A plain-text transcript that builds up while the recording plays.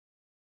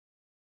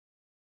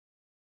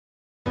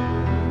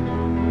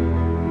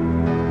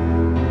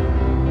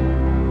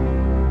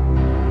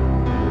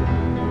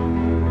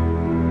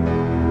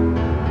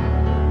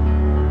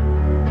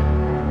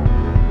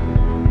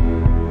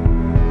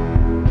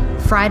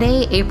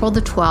Friday, April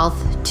the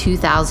 12th,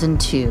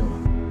 2002.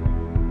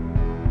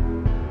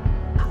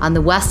 On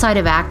the west side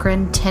of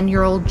Akron,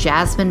 10-year-old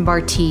Jasmine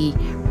Bartee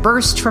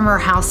burst from her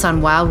house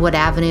on Wildwood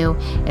Avenue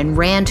and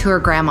ran to her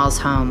grandma's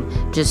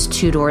home just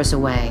 2 doors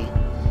away.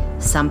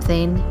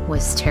 Something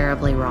was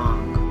terribly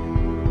wrong.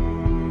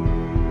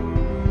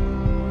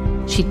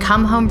 She'd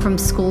come home from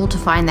school to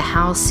find the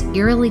house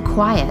eerily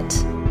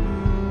quiet.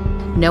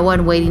 No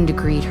one waiting to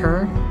greet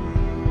her.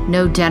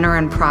 No dinner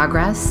in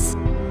progress.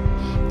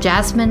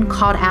 Jasmine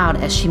called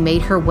out as she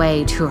made her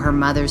way to her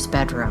mother's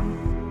bedroom.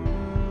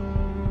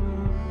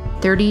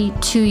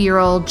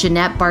 32-year-old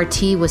Jeannette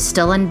Bartee was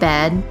still in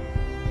bed,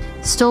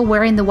 still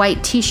wearing the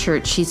white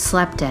t-shirt she'd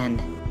slept in.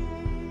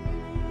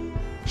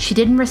 She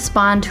didn't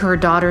respond to her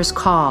daughter's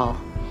call.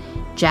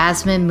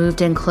 Jasmine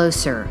moved in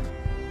closer.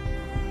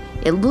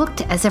 It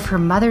looked as if her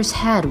mother's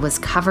head was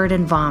covered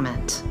in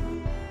vomit.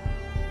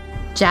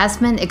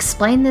 Jasmine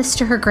explained this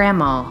to her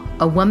grandma,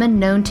 a woman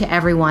known to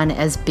everyone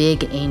as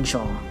Big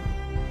Angel.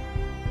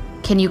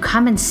 "Can you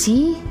come and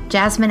see?"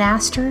 Jasmine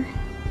asked her.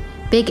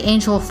 Big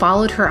Angel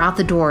followed her out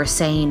the door,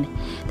 saying,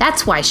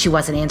 "That's why she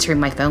wasn't answering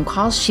my phone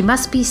calls. She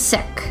must be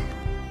sick."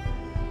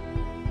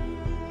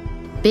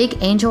 Big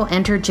Angel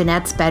entered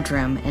Jeanette's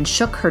bedroom and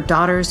shook her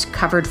daughter's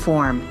covered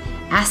form,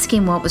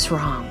 asking what was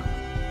wrong.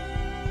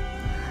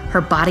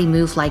 Her body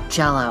moved like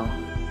jello.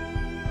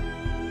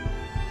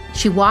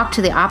 She walked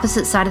to the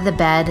opposite side of the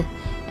bed,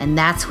 and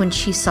that's when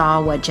she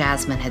saw what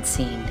Jasmine had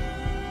seen.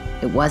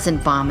 It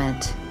wasn't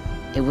vomit,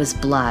 it was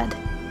blood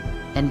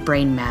and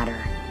brain matter.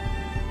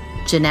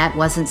 Jeanette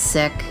wasn't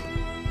sick.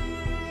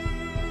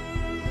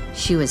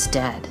 She was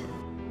dead.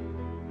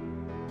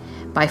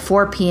 By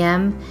 4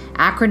 p.m.,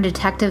 Akron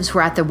detectives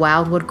were at the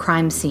Wildwood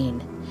crime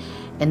scene,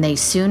 and they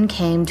soon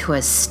came to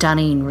a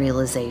stunning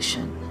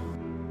realization.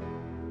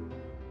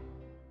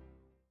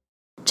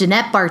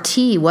 Jeannette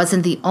Bartee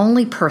wasn't the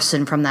only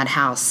person from that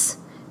house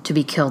to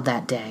be killed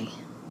that day.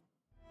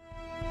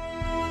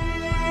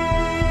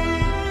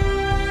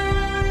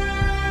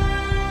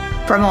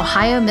 From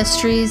Ohio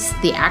Mysteries,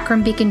 the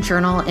Akron Beacon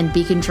Journal, and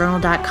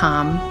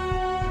beaconjournal.com,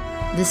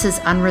 this is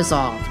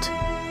Unresolved,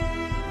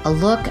 a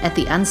look at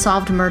the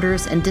unsolved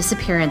murders and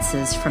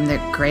disappearances from the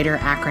greater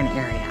Akron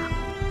area.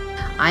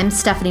 I'm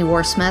Stephanie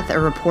Warsmith,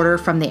 a reporter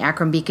from the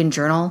Akron Beacon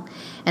Journal,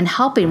 and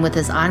helping with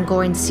this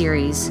ongoing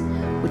series,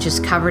 which is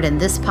covered in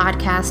this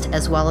podcast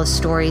as well as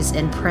stories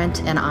in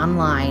print and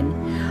online,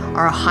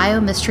 are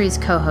Ohio Mysteries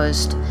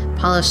co-host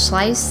Paula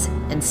Schleiss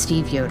and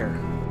Steve Yoder.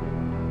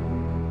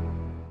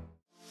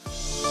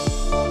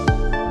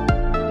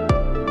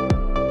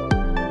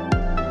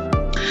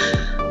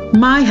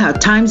 My, how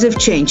times have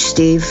changed,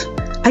 Steve.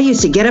 I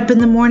used to get up in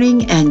the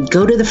morning and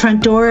go to the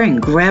front door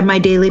and grab my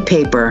daily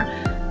paper.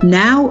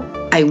 Now,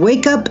 I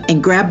wake up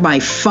and grab my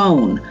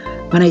phone.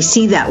 When I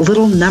see that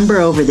little number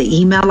over the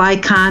email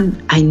icon,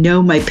 I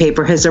know my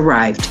paper has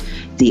arrived.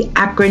 The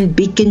Akron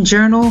Beacon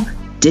Journal,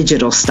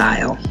 digital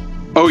style.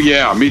 Oh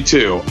yeah, me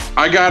too.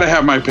 I gotta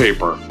have my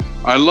paper.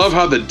 I love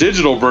how the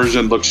digital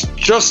version looks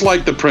just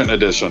like the print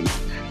edition.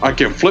 I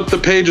can flip the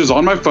pages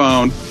on my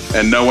phone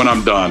and know when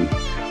I'm done.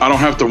 I don't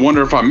have to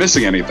wonder if I'm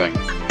missing anything.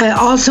 I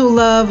also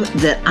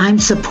love that I'm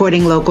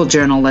supporting local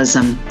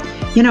journalism.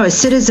 You know, as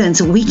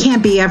citizens, we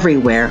can't be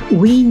everywhere.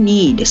 We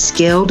need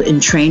skilled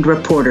and trained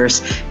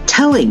reporters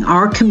telling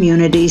our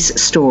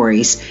community's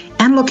stories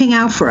and looking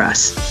out for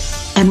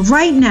us. And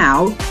right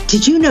now,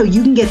 did you know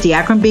you can get the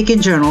Akron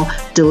Beacon Journal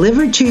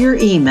delivered to your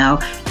email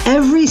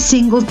every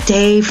single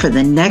day for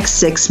the next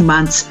 6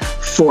 months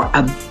for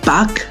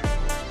 $1?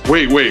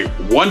 Wait,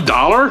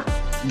 $1?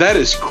 That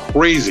is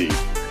crazy.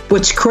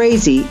 What's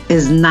crazy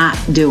is not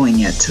doing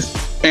it.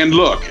 And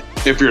look,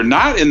 if you're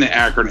not in the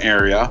Akron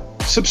area,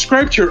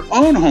 subscribe to your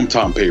own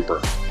hometown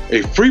paper.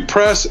 A free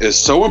press is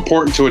so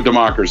important to a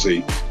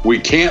democracy. We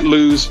can't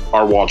lose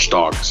our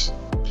watchdogs.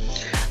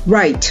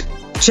 Right.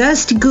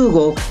 Just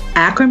Google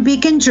Akron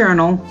Beacon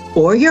Journal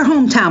or your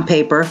hometown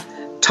paper,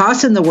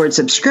 toss in the word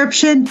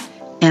subscription,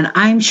 and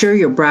I'm sure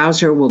your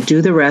browser will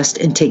do the rest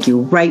and take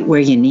you right where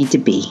you need to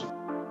be.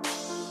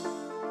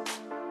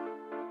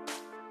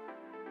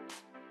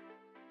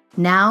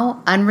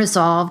 Now,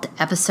 Unresolved,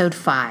 Episode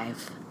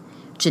 5,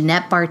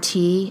 Jeannette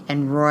Bartee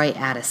and Roy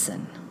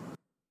Addison.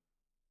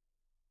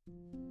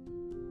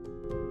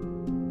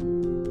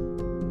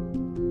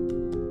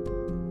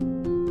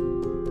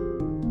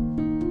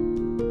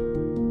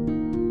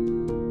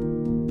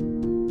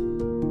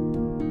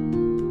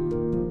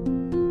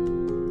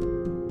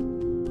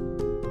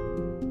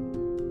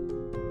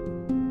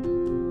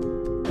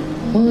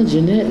 Well,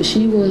 Jeannette,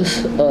 she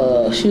was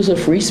a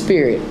free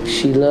spirit.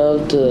 She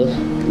loved to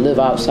live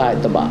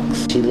outside the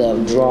box. She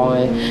loved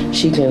drawing.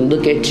 She can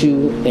look at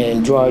you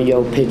and draw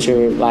your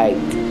picture like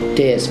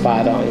dead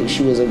spot on.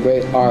 She was a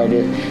great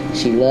artist.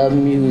 She loved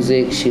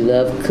music. She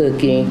loved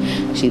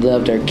cooking. She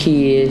loved her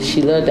kids.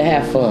 She loved to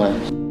have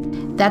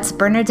fun. That's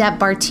Bernadette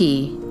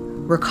Bartee,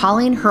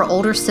 recalling her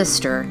older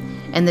sister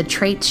and the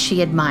traits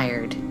she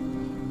admired.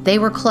 They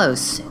were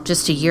close,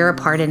 just a year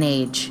apart in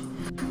age.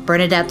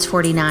 Bernadette's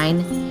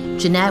 49,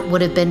 Jeannette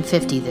would have been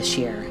 50 this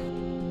year.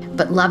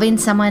 But loving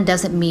someone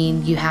doesn't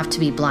mean you have to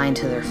be blind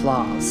to their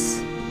flaws.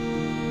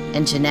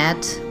 And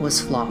Jeannette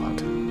was flawed.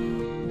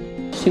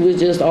 She was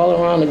just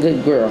all around a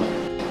good girl.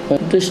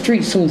 The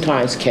street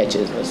sometimes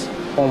catches us.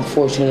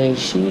 Unfortunately,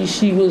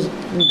 she was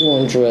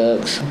doing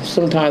drugs.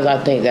 Sometimes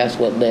I think that's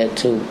what led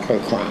to her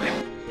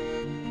crime.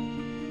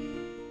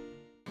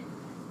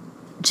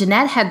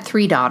 Jeannette had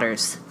 3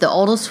 daughters. The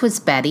oldest was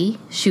Betty.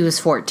 She was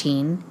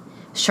 14.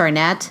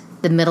 Jeannette,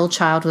 the middle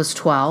child, was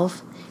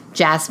 12.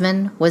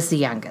 Jasmine was the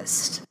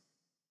youngest.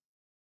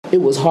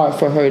 It was hard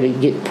for her to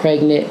get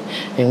pregnant,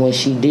 and when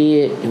she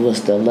did, it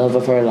was the love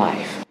of her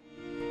life.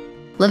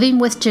 Living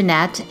with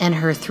Jeannette and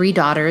her 3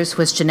 daughters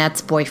was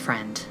Jeannette's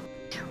boyfriend.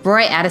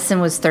 Roy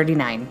Addison was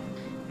 39.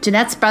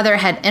 Jeannette's brother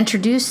had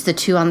introduced the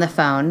two on the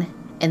phone,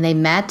 and they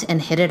met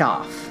and hit it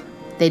off.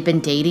 They'd been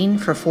dating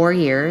for 4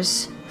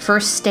 years,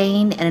 first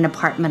staying in an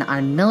apartment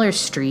on Miller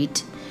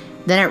Street,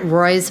 then at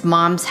Roy's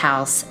mom's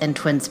house in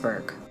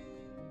Twinsburg.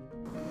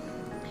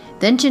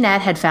 Then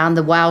Jeannette had found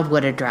the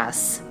Wildwood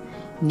address,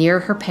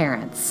 near her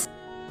parents.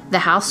 The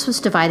house was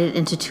divided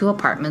into 2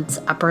 apartments,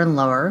 upper and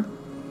lower.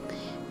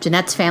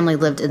 Jeannette's family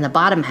lived in the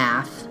bottom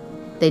half.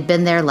 They'd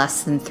been there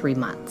less than 3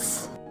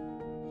 months.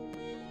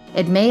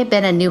 It may have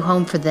been a new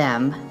home for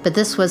them, but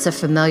this was a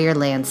familiar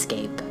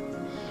landscape.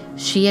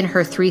 She and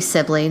her 3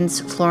 siblings,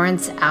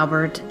 Florence,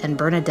 Albert, and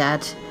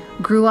Bernadette,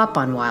 grew up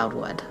on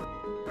Wildwood.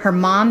 Her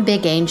mom,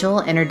 Big Angel,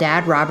 and her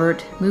dad,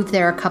 Robert, moved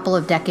there a couple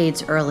of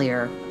decades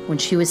earlier when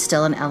she was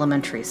still in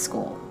elementary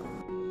school.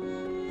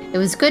 It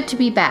was good to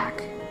be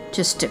back,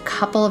 just a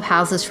couple of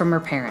houses from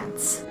her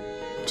parents.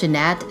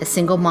 Jeannette, a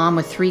single mom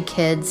with 3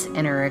 kids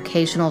and her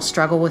occasional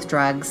struggle with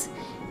drugs,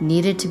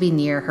 needed to be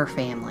near her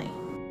family,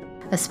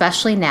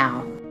 especially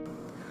now.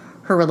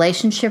 Her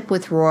relationship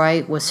with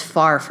Roy was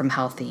far from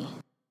healthy.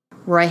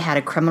 Roy had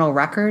a criminal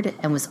record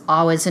and was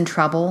always in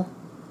trouble,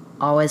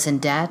 always in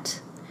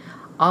debt,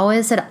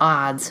 always at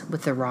odds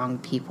with the wrong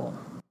people.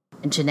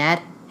 And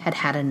Jeannette had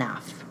had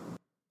enough.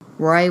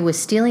 Roy was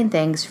stealing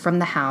things from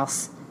the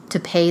house to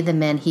pay the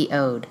men he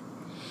owed.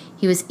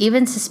 He was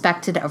even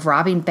suspected of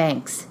robbing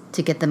banks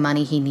to get the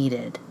money he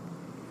needed.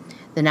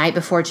 The night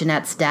before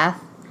Jeannette's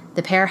death,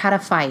 the pair had a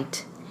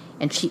fight,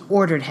 and she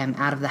ordered him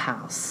out of the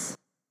house.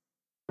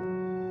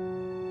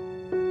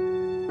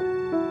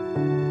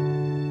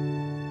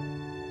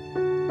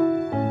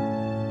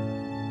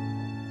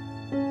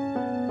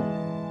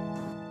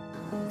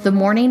 The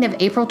morning of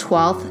April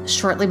 12th,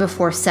 shortly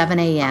before 7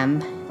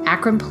 a.m.,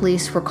 Akron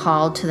police were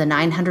called to the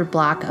 900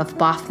 block of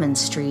Boffman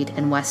Street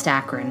in West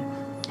Akron,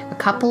 a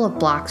couple of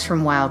blocks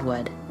from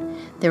Wildwood.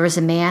 There was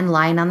a man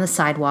lying on the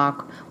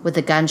sidewalk with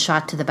a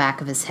gunshot to the back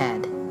of his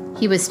head.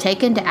 He was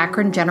taken to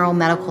Akron General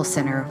Medical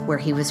Center, where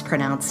he was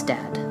pronounced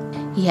dead.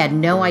 He had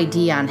no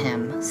ID on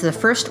him, so the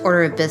first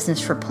order of business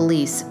for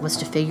police was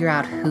to figure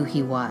out who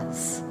he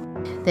was.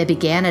 They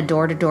began a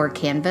door-to-door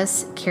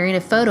canvass, carrying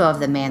a photo of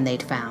the man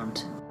they'd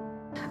found.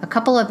 A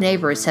couple of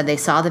neighbors said they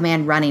saw the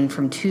man running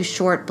from 2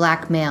 short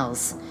black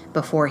males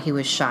before he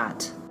was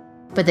shot.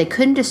 But they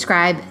couldn't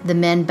describe the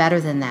men better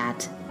than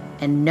that,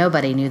 and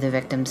nobody knew the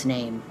victim's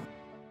name.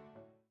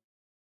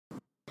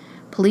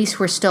 Police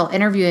were still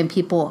interviewing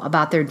people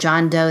about their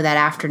John Doe that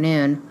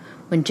afternoon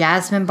when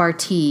Jasmine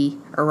Bartee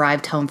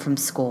arrived home from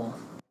school.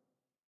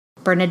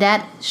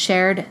 Bernadette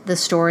shared the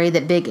story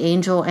that Big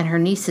Angel and her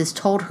nieces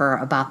told her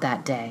about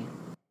that day.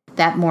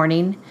 That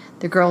morning,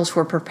 the girls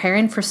were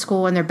preparing for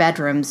school in their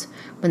bedrooms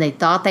when they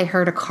thought they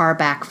heard a car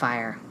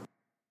backfire.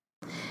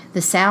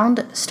 The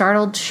sound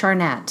startled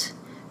Jeannette,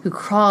 who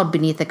crawled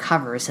beneath the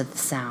covers at the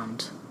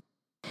sound.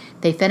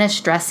 They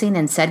finished dressing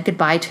and said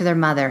goodbye to their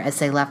mother as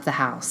they left the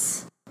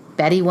house.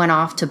 Betty went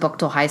off to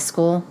Buchtel High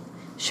School.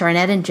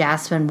 Jeannette and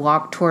Jasmine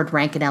walked toward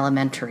Rankin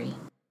Elementary.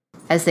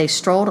 As they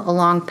strolled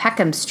along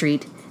Peckham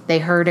Street, they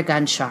heard a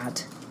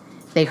gunshot.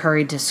 They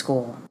hurried to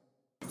school.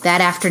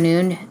 That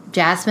afternoon,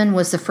 Jasmine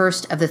was the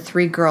first of the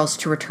 3 girls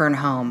to return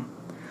home.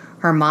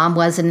 Her mom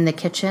wasn't in the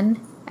kitchen,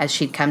 as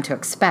she'd come to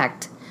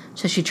expect,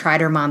 so she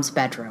tried her mom's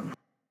bedroom.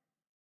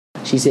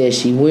 She said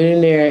she went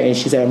in there and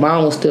she said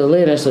Mom was still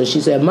in there. So she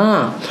said,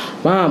 Mom,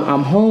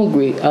 I'm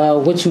hungry.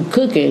 What you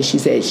cooking? She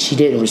said she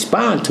didn't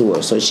respond to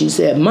her. So she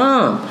said,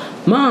 Mom.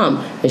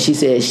 And she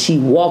said she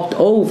walked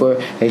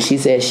over and she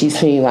said she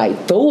seen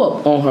like throw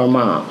up on her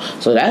mom.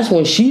 So that's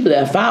when she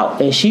left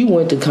out and she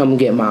went to come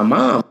get my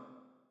mom.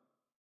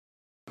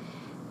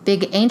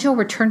 Big Angel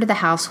returned to the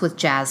house with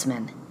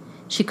Jasmine.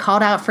 She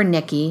called out for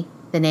Nikki,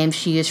 the name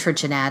she used for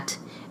Jeannette,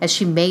 as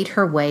she made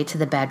her way to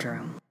the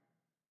bedroom.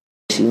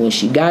 When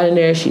she got in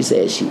there, she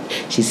said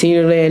she seen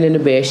her laying in the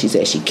bed. She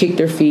said she kicked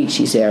her feet.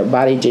 She said her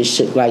body just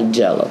shook like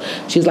jello.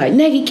 She was like,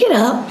 Nikki, get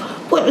up.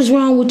 What is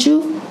wrong with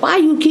you? Why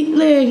you keep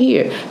laying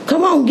here?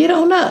 Come on, get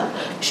on up.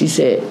 She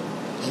said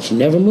she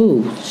never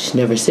moved. She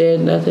never said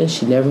nothing.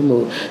 She never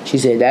moved. She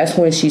said that's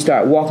when she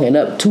started walking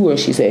up to her.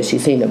 She said she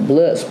seen the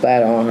blood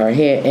splatter on her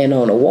head and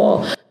on the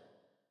wall.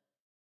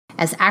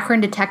 As Akron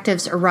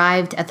detectives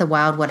arrived at the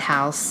Wildwood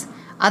house,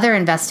 other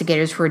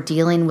investigators were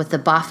dealing with the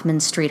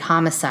Boffman Street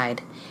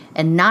homicide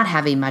and not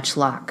having much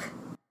luck.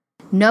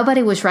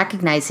 Nobody was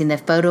recognizing the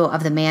photo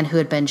of the man who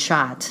had been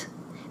shot.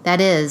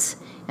 That is,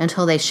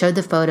 until they showed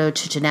the photo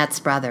to Jeannette's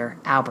brother,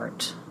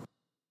 Albert.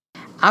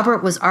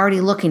 Albert was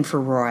already looking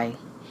for Roy.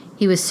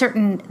 He was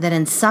certain that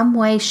in some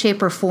way,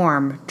 shape, or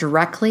form,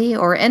 directly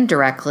or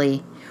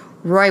indirectly,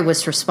 Roy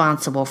was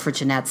responsible for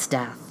Jeannette's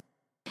death.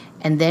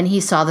 And then he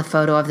saw the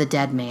photo of the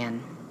dead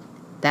man.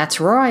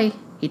 "That's Roy,"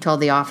 he told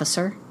the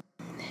officer.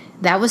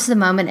 That was the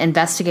moment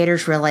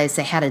investigators realized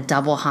they had a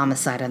double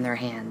homicide on their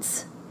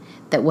hands.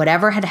 That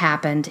whatever had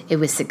happened, it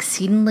was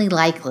exceedingly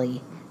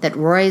likely that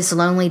Roy's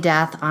lonely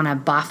death on a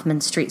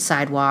Boffman Street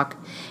sidewalk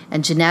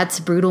and Jeannette's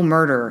brutal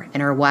murder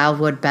in her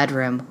Wildwood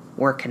bedroom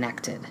were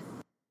connected.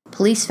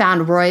 Police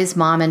found Roy's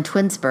mom in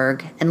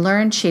Twinsburg and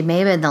learned she may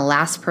have been the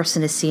last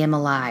person to see him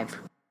alive.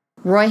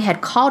 Roy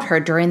had called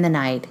her during the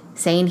night,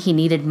 saying he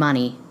needed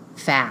money,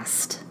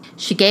 fast.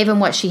 She gave him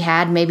what she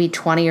had, maybe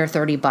 $20 or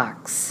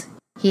 $30.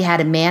 He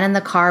had a man in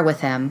the car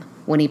with him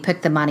when he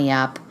picked the money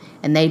up,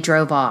 and they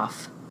drove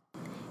off.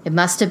 It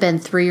must have been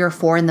 3 or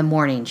 4 in the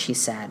morning, she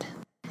said.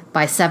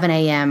 By 7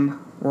 a.m.,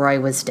 Roy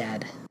was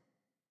dead.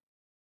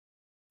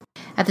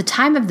 At the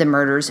time of the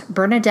murders,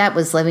 Bernadette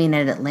was living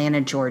in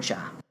Atlanta,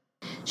 Georgia.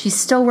 She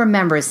still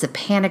remembers the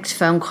panicked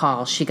phone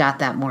call she got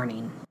that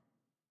morning.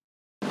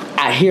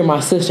 I hear my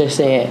sister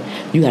saying,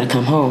 "You gotta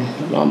come home."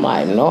 And I'm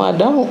like, "No, I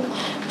don't."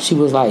 She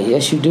was like,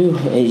 "Yes, you do."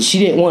 And she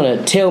didn't want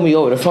to tell me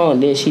over the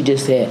phone. Then she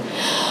just said,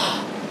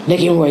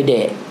 "Nick and Roy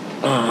dead."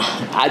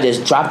 I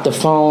just dropped the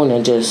phone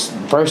and just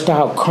burst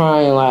out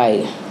crying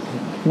like,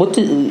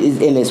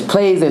 and it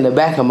plays in the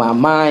back of my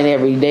mind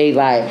every day,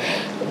 like,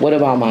 what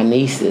about my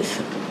nieces?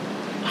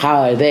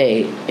 How are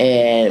they?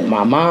 And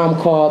my mom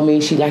called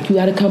me. She like, "You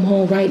got to come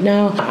home right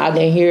now." I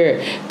can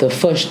hear the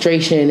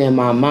frustration in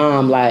my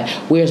mom, like,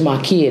 "Where's my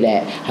kid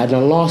at? I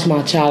done lost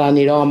my child. I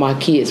need all my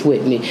kids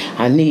with me.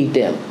 I need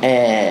them."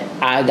 And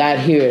I got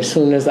here as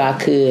soon as I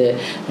could,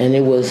 and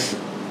that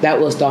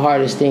was the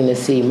hardest thing to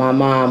see. My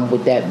mom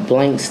with that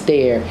blank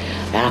stare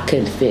I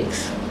couldn't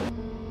fix.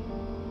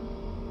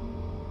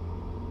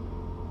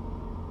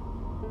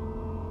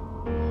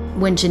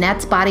 When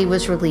Jeannette's body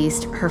was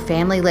released, her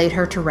family laid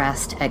her to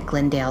rest at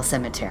Glendale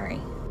Cemetery.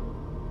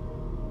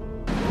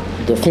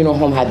 The funeral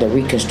home had to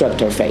reconstruct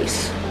her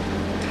face.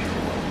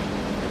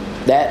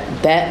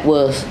 That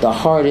was the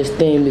hardest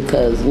thing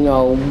because,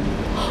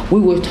 we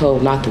were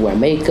told not to wear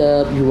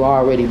makeup. You were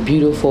already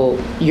beautiful.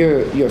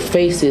 Your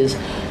face is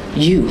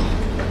you.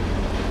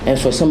 And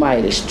for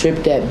somebody to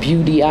strip that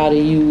beauty out of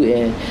you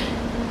and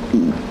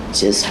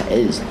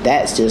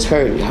that's just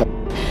hurt.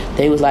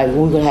 They was like,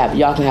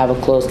 y'all can have a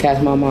closed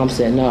casket. My mom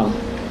said, no,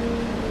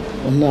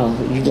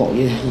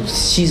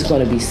 she's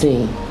gonna be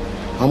seen.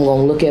 I'm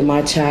gonna look at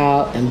my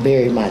child and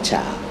bury my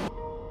child.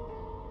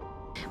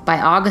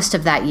 By August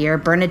of that year,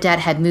 Bernadette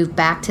had moved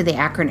back to the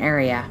Akron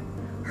area.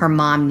 Her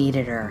mom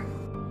needed her.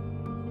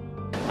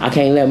 I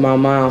can't let my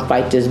mom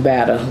fight this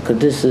battle because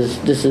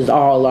this is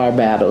all our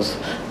battles.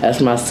 That's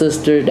my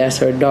sister, that's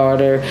her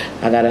daughter.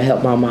 I gotta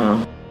help my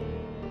mom.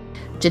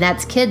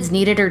 Jeannette's kids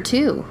needed her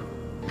too.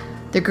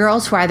 The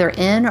girls were either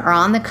in or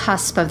on the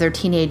cusp of their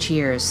teenage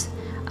years,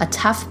 a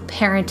tough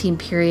parenting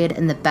period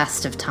in the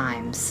best of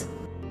times.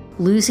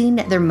 Losing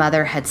their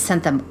mother had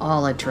sent them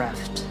all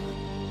adrift.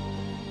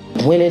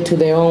 Went into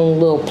their own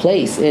little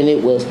place and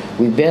it was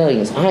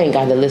rebellious. I ain't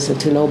got to listen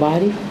to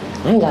nobody.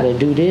 I ain't got to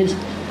do this.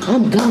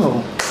 I'm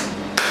gone.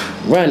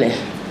 Running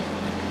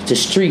the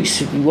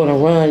streets. You want to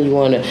run. You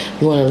want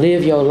to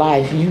live your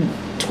life. You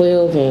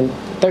 12 and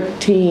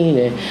 13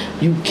 and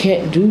you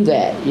can't do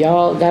that.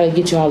 Y'all got to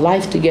get your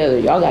life together.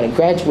 Y'all got to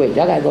graduate.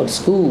 Y'all got to go to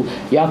school.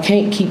 Y'all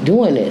can't keep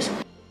doing this.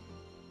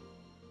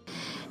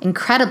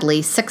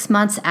 Incredibly, 6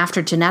 months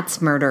after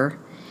Jeannette's murder,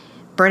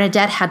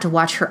 Bernadette had to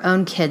watch her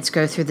own kids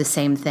go through the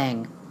same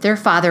thing. Their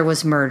father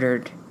was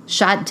murdered,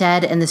 shot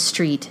dead in the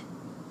street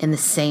in the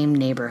same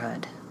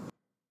neighborhood.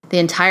 The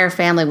entire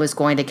family was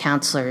going to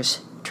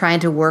counselors,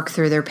 trying to work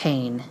through their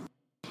pain,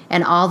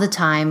 and all the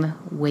time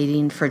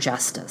waiting for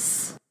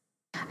justice.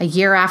 A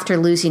year after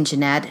losing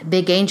Jeannette,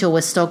 Big Angel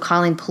was still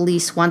calling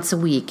police once a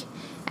week,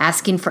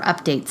 asking for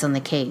updates on the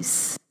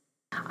case.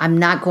 "I'm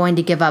not going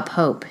to give up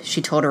hope,"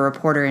 she told a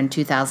reporter in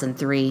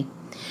 2003.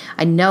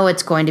 "I know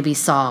it's going to be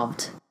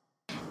solved.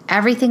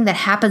 Everything that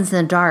happens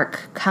in the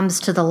dark comes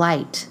to the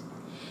light.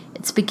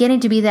 It's beginning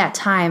to be that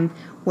time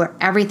where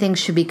everything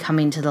should be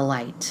coming to the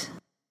light."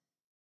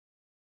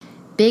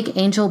 Big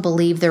Angel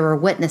believed there were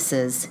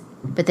witnesses,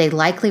 but they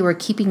likely were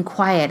keeping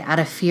quiet out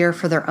of fear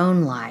for their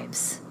own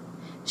lives.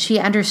 She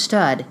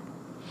understood,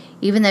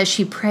 even though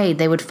she prayed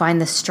they would find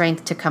the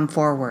strength to come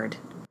forward.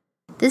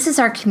 "This is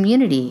our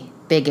community,"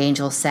 Big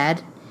Angel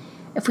said.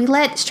 "If we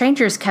let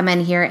strangers come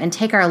in here and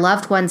take our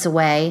loved ones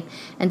away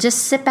and just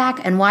sit back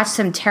and watch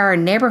them tear our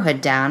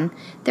neighborhood down,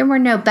 then we're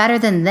no better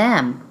than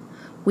them.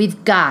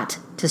 We've got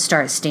to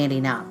start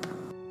standing up."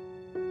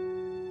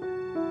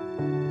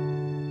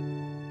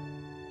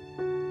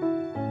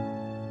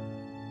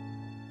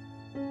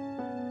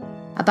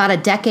 About a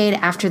decade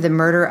after the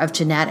murder of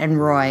Jeannette and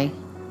Roy,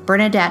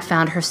 Bernadette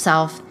found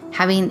herself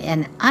having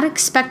an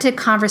unexpected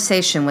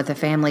conversation with a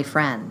family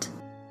friend.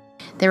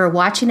 They were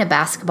watching a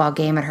basketball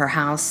game at her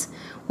house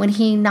when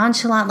he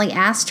nonchalantly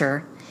asked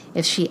her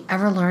if she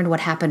ever learned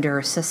what happened to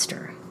her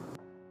sister.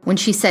 When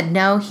she said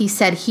no, he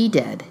said he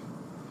did.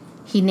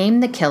 He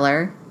named the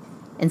killer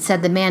and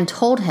said the man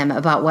told him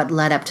about what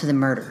led up to the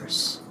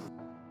murders.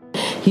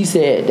 He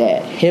said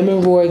that him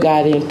and Roy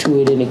got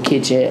into it in the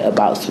kitchen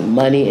about some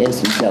money and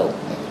some dope.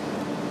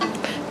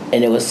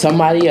 And it was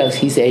somebody else.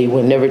 He said he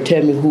would never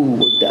tell me who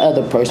the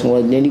other person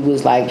was. And then he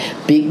was like,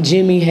 Big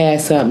Jimmy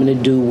had something to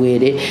do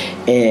with it.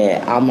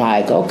 And I'm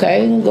like,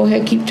 okay, go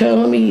ahead, keep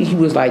telling me. He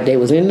was like, they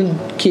was in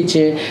the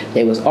kitchen,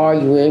 they was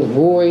arguing.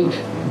 Roy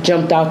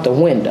jumped out the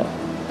window.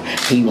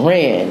 He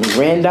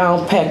ran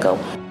down Peckham.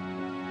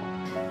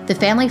 The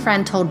family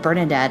friend told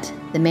Bernadette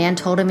the man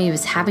told him he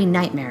was having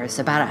nightmares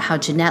about how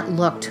Jeannette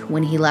looked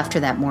when he left her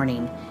that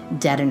morning,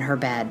 dead in her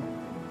bed.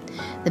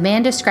 The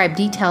man described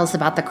details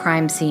about the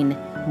crime scene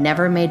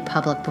never made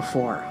public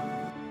before.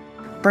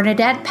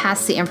 Bernadette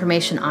passed the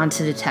information on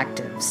to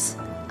detectives.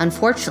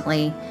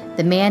 Unfortunately,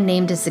 the man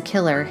named as the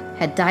killer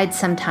had died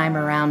sometime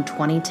around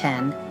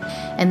 2010,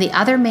 and the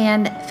other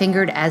man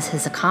fingered as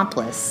his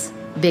accomplice,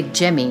 Big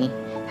Jimmy,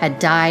 had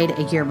died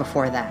a year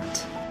before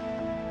that.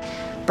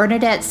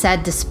 Bernadette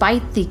said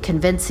despite the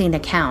convincing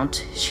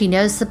account, she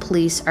knows the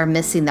police are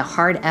missing the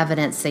hard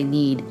evidence they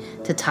need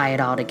to tie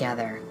it all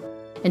together.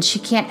 And she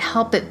can't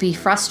help but be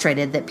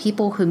frustrated that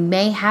people who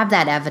may have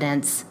that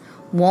evidence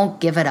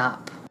won't give it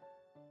up.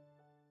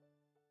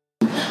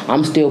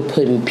 I'm still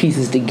putting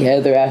pieces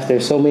together after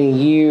so many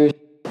years.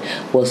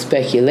 Well,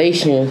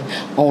 speculation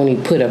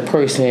only put a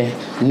person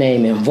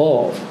name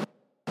involved.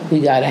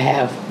 We got to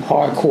have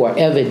hardcore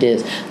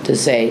evidence to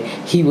say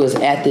he was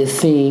at this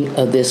scene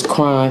of this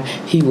crime.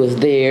 He was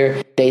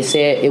there. They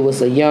said it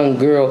was a young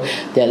girl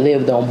that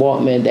lived on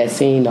Baltman that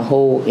seen the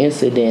whole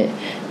incident,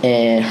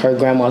 and her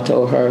grandma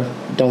told her,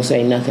 don't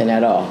say nothing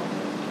at all.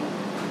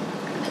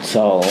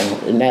 So,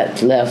 and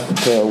that's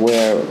left to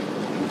where,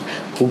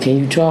 who can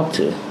you talk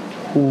to?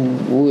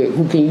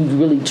 Who can you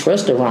really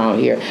trust around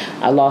here?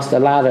 I lost a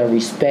lot of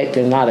respect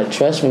and a lot of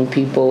trust from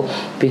people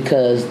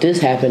because this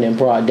happened in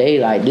broad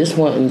daylight. This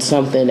wasn't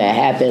something that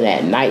happened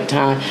at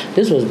nighttime.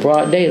 This was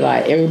broad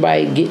daylight.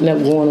 Everybody getting up,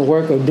 going to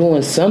work, or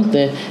doing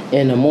something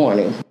in the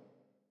morning.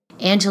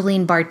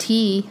 Angeline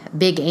Bartee,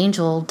 Big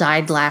Angel,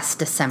 died last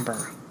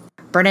December.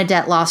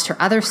 Bernadette lost her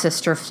other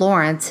sister,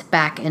 Florence,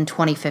 back in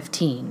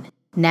 2015.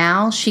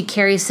 Now she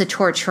carries the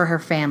torch for her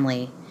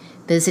family,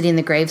 visiting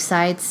the grave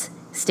sites,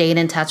 staying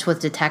in touch with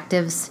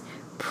detectives,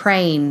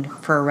 praying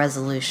for a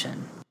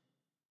resolution.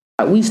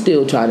 We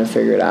still trying to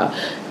figure it out.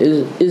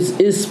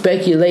 It's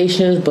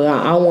speculations, but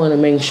I want to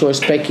make sure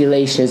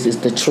speculations is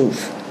the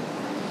truth.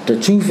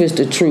 The truth is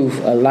the truth.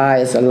 A lie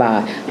is a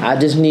lie. I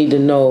just need to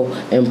know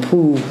and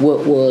prove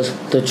what was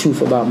the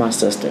truth about my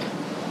sister.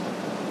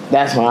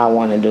 That's what I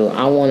want to do.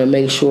 I want to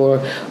make sure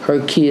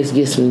her kids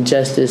get some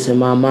justice, and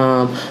my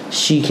mom,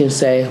 she can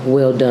say,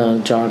 well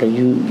done, daughter,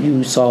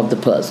 you solved the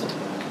puzzle.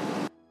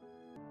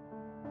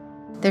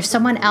 There's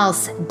someone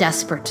else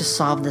desperate to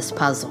solve this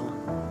puzzle,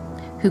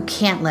 who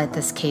can't let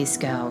this case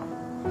go.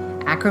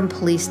 Akron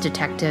Police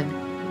Detective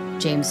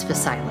James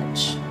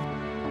Pasilich.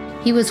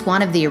 He was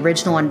one of the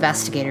original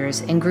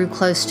investigators and grew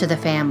close to the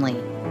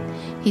family.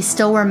 He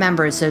still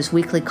remembers those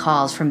weekly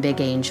calls from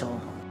Big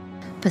Angel.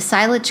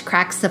 Pasilich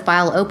cracks the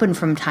file open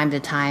from time to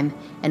time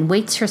and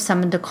waits for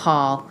someone to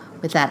call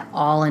with that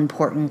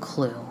all-important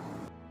clue.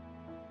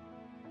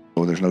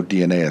 There's no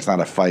DNA. It's not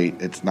a fight.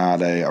 It's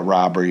not a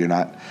robbery. You're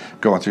not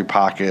going through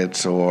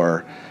pockets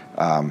or,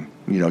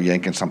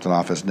 yanking something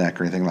off his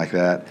neck or anything like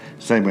that.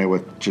 Same way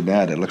with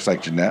Jeannette. It looks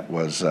like Jeannette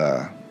was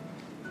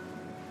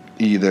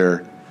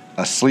either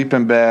asleep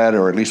in bed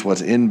or at least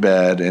was in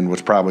bed and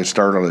was probably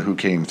startled at who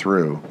came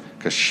through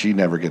because she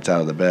never gets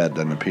out of the bed,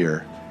 doesn't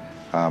appear,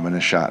 and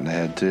is shot in the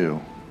head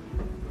too.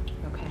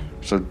 Okay.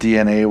 So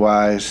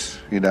DNA-wise,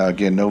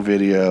 again, no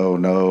video,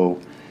 no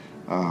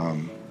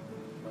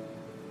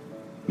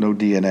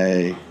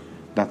DNA,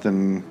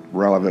 nothing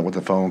relevant with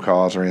the phone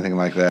calls or anything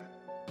like that.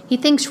 He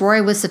thinks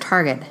Roy was the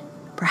target,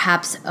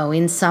 perhaps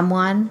owing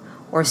someone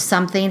or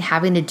something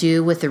having to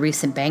do with the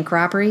recent bank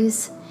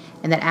robberies,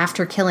 and that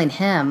after killing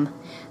him,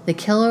 the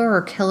killer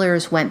or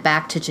killers went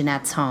back to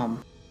Jeannette's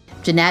home.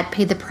 Jeannette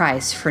paid the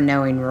price for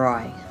knowing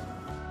Roy.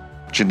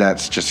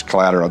 Jeannette's just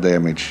collateral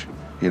damage,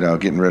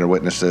 getting rid of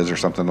witnesses or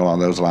something along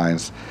those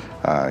lines.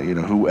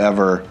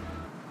 Whoever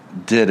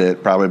did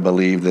it probably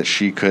believed that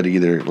she could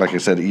either, like I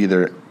said,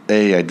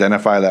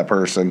 identify that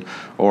person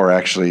or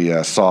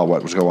actually saw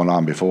what was going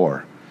on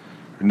before,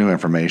 new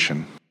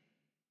information.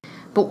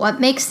 But what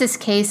makes this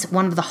case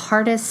one of the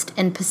hardest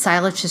in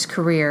Pasilich's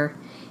career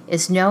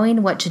is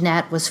knowing what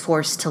Jeannette was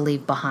forced to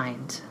leave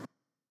behind.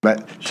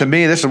 But to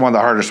me, this is one of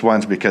the hardest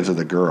ones because of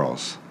the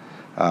girls.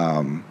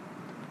 And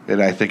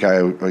I think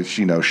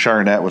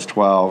Jeannette was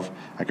 12.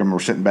 I can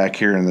remember sitting back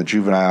here in the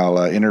juvenile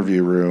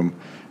interview room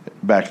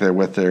back there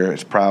with her.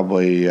 It's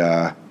probably,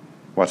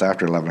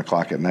 after 11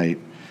 o'clock at night.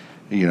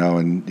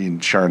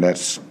 And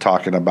Jeannette's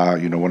talking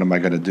about, what am I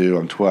going to do?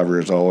 I'm 12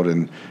 years old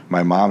and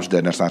my mom's dead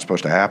and that's not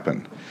supposed to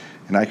happen.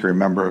 And I can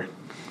remember,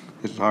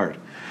 it's hard.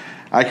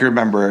 I can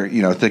remember,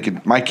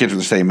 thinking my kids were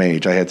the same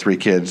age. I had 3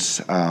 kids,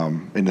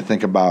 and to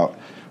think about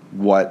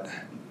what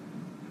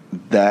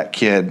that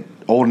kid,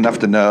 old enough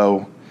to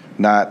know,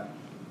 not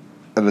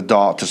an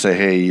adult to say,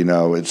 hey,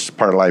 it's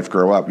part of life,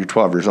 grow up. You're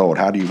 12 years old.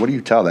 What do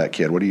you tell that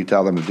kid? What do you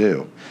tell them to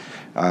do?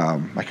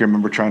 I can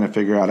remember trying to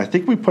figure out, I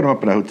think we put them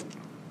up in a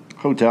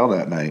hotel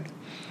that night.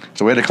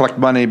 So we had to collect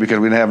money because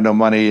we didn't have no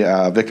money.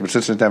 Victim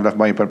assistance didn't have enough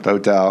money to put up the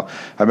hotel.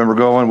 I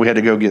remember we had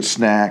to go get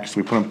snacks.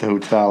 We put them at the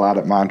hotel out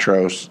at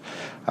Montrose.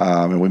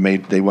 And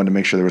they wanted to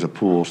make sure there was a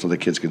pool so the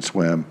kids could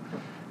swim.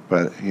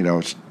 But,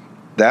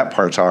 that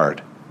part's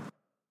hard.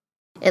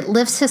 It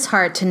lifts his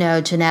heart to know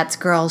Jeannette's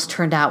girls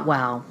turned out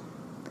well.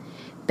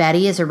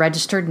 Betty is a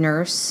registered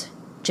nurse,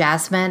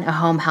 Jasmine a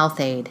home health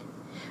aide.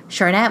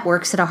 Jeannette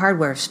works at a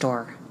hardware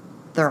store.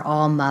 They're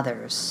all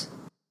mothers.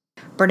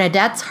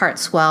 Bernadette's heart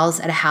swells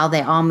at how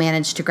they all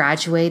managed to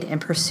graduate and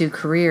pursue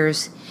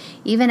careers,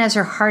 even as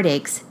her heart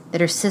aches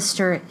that her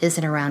sister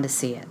isn't around to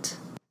see it.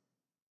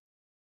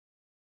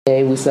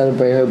 We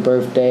celebrate her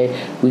birthday,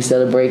 we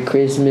celebrate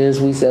Christmas,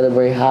 we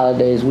celebrate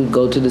holidays, we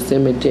go to the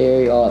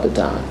cemetery all the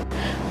time.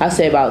 I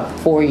say about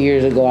 4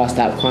 years ago I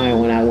stopped crying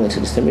when I went to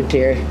the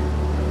cemetery.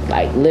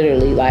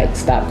 Literally,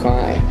 stopped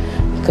crying.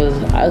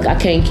 Because I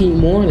can't keep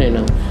mourning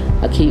them.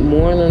 I keep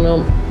mourning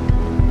them.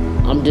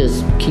 I'm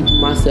just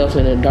keeping myself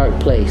in a dark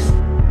place.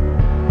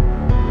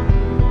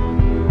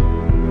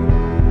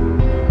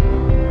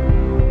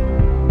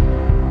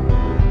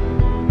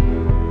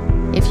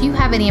 If you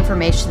have any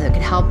information that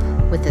could help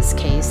with this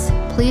case,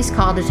 please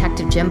call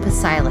Detective Jim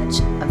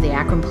Pasilich of the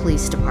Akron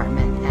Police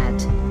Department at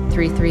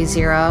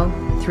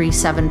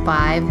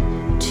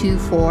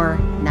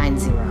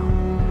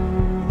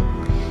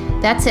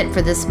 330-375-2490. That's it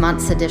for this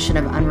month's edition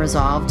of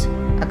Unresolved,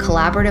 a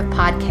collaborative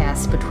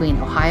podcast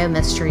between Ohio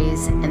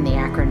Mysteries and the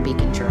Akron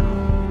Beacon Journal.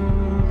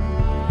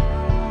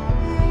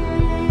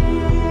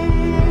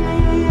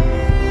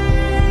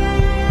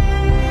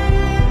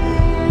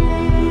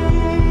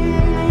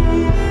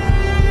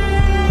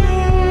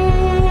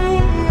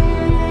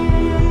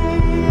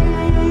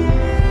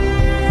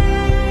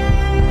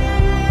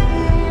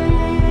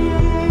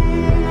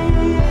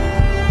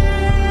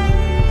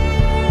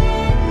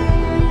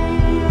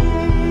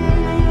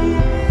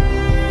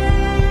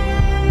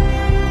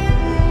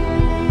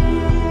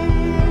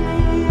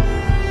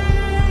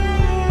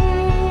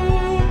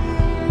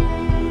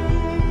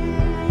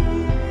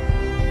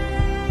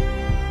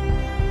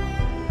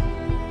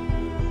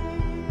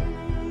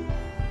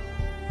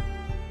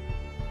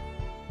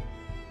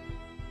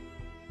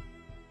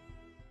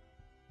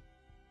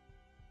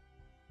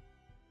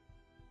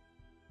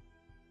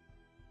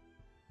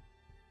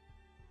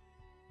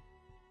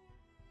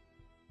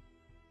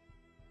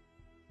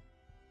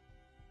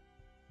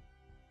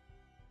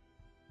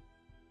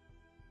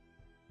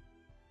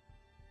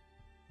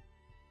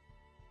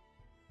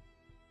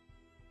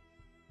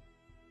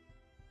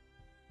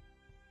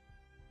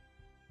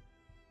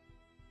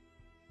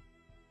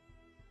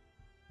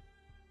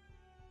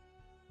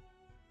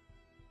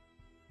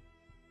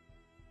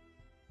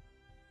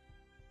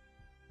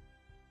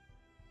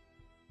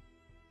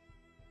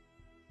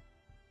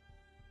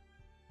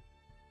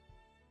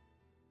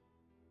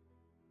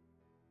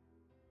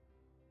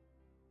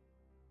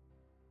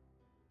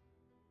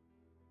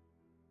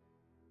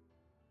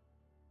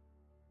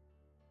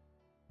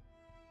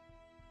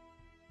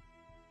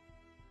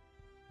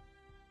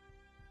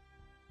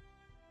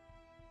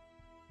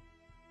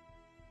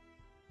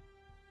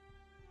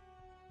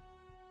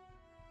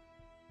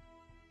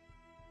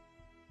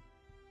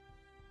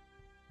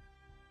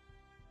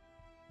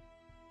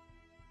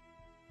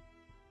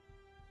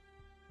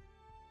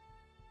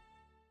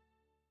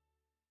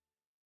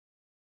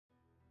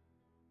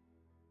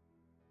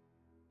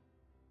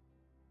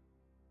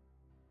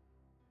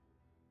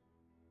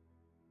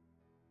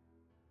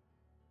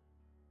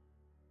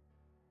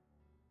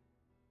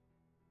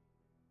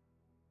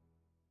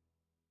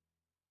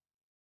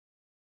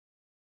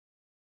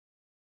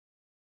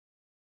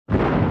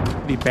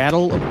 The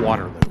Battle of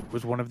Waterloo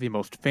was one of the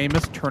most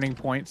famous turning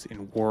points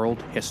in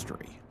world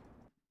history.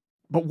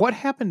 But what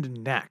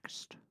happened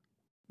next?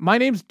 My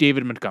name's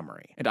David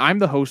Montgomery, and I'm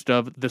the host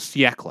of The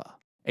Siècle,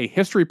 a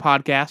history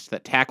podcast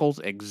that tackles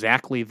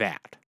exactly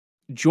that.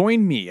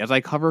 Join me as I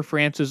cover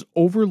France's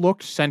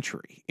overlooked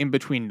century in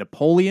between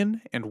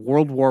Napoleon and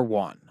World War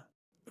I.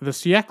 The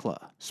Siècle,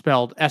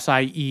 spelled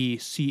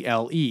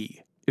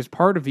S-I-E-C-L-E, is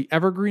part of the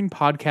Evergreen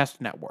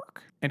Podcast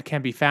Network and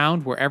can be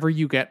found wherever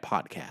you get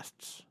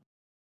podcasts.